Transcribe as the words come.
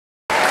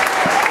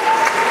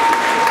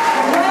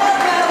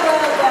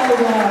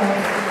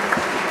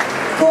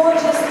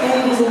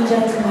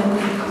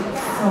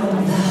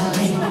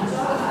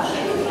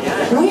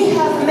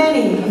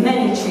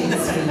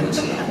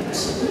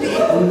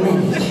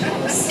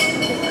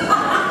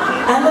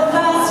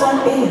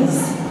plan is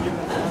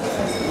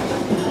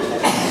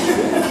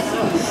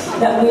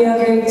that we are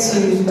going to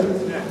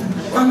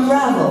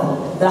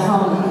unravel the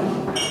harmony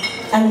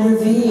and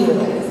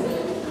reveal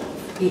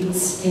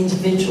its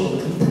individual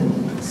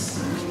components.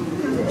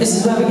 This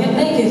is where we get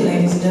naked,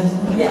 ladies and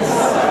gentlemen. Yes.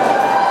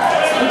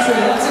 That's true.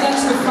 That's an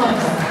extra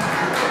fiver.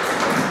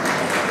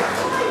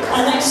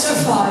 An extra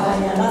fiver,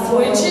 yeah, that's what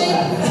we're cheap.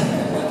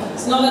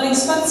 It's not an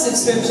expensive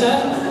scripture.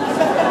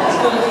 It's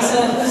got to be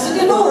said. It's a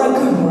good one. Or a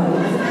good one.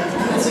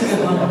 It's a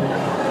good one.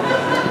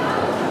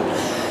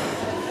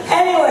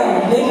 Anyway,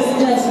 ladies and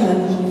gentlemen,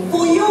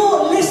 for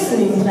your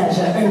listening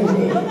pleasure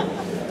only,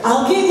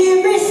 I'll give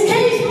you Miss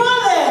Kate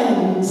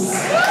Mullins.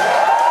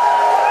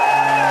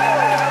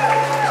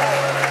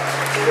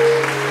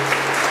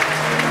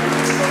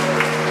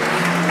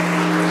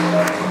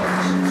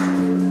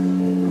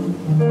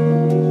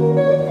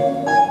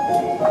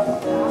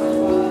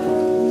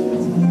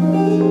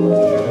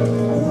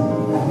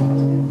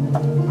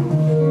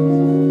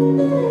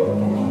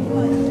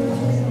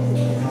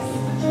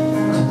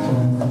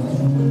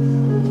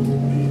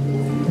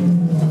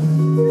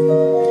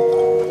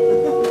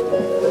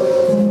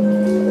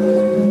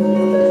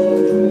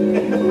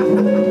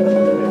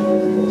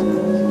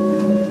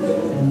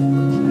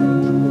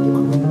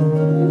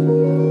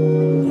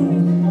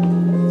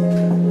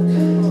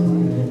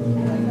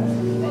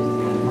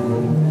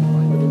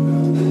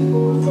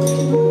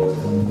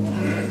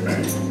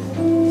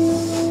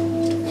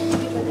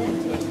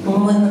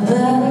 When the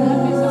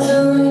bells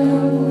are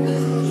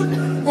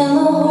ringing and the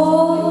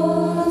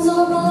horns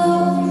are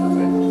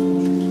blowing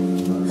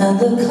and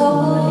the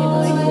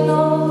colors we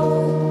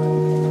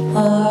know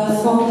are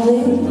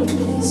fondly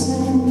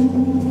listening,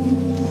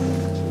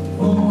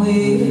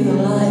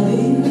 will I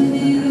be with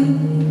you,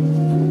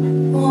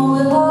 or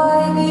will I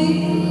be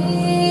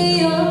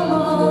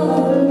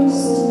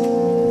amongst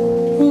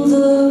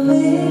the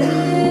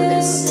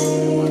missing?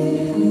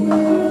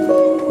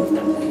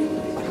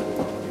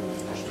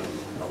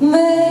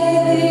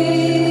 Maybe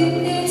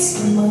it's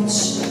much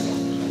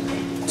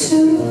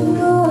too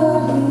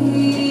early.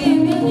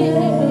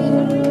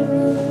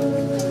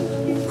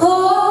 Oh,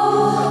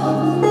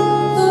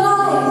 but I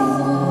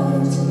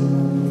thought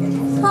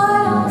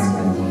I'd ask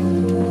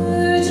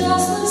you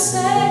just the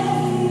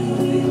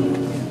same.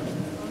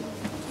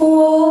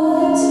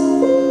 What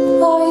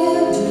are you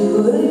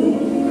doing?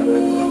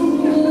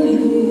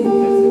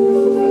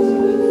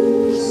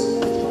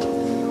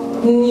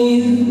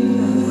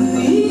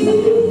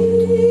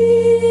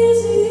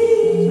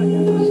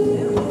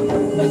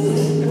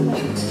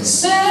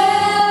 Said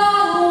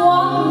I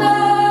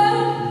wonder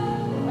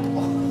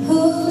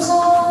whose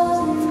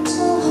arms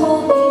will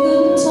hold me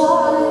good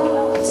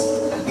tight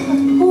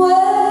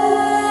when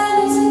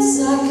it's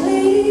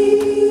exactly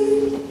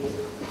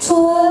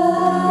 12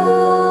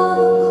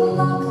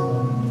 o'clock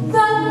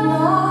that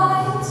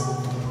night.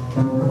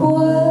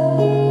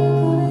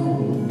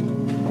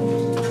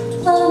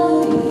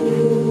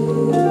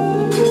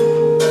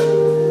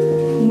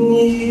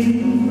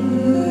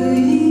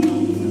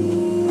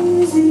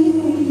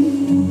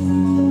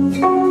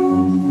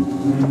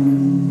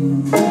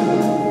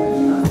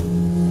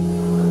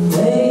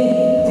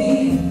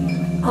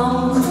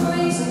 I'm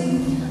crazy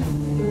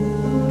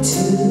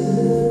to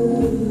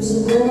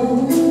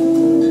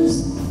suppose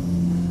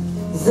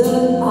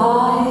that I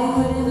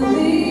would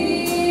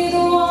be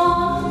the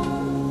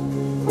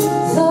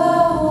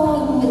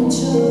one you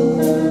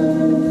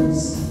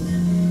chose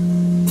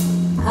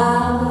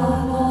out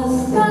of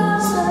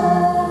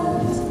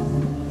 1,000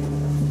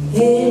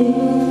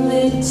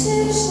 invitations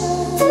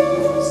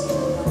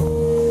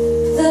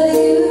that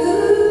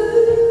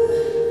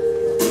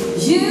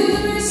you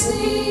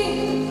received.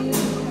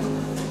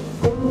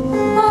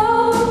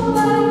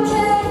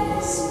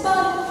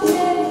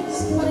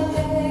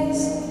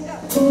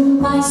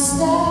 I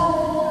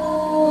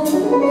stand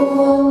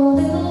on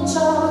little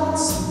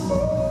chance.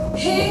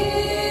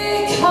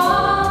 Here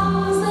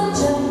comes the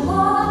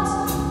jackpot.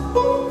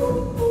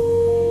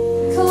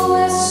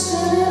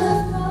 Question in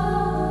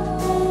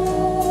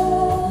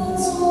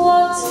advance.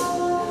 What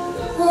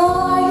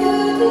are you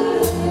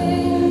doing?